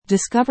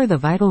Discover the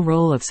vital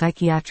role of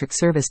psychiatric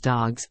service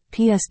dogs,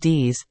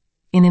 PSDs,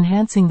 in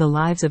enhancing the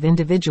lives of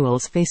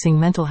individuals facing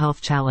mental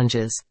health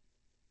challenges.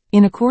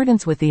 In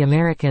accordance with the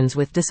Americans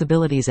with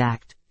Disabilities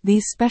Act,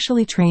 these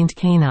specially trained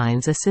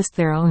canines assist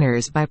their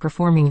owners by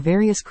performing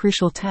various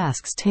crucial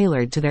tasks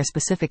tailored to their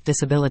specific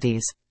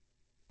disabilities.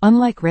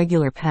 Unlike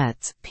regular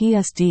pets,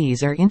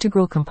 PSDs are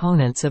integral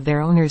components of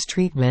their owner's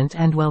treatment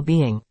and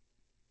well-being.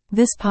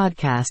 This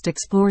podcast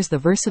explores the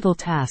versatile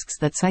tasks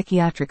that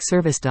psychiatric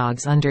service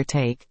dogs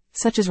undertake,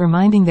 such as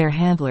reminding their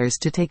handlers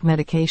to take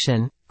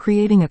medication,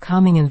 creating a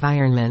calming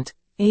environment,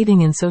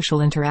 aiding in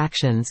social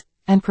interactions,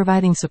 and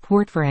providing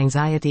support for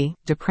anxiety,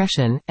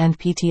 depression, and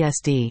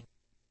PTSD.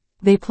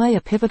 They play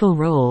a pivotal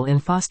role in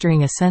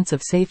fostering a sense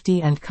of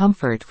safety and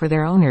comfort for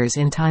their owners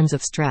in times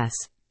of stress.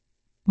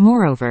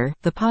 Moreover,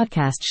 the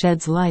podcast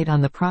sheds light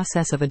on the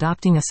process of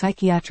adopting a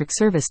psychiatric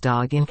service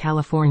dog in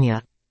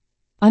California.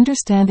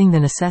 Understanding the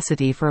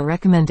necessity for a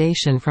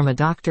recommendation from a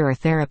doctor or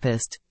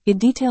therapist, it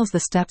details the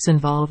steps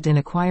involved in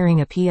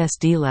acquiring a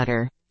PSD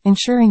letter,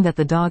 ensuring that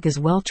the dog is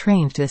well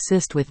trained to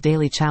assist with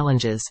daily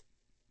challenges.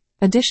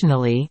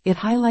 Additionally, it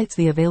highlights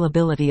the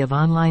availability of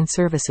online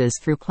services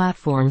through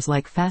platforms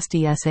like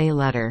FastESA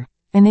Letter,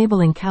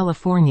 enabling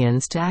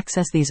Californians to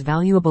access these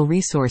valuable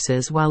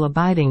resources while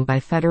abiding by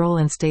federal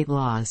and state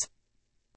laws.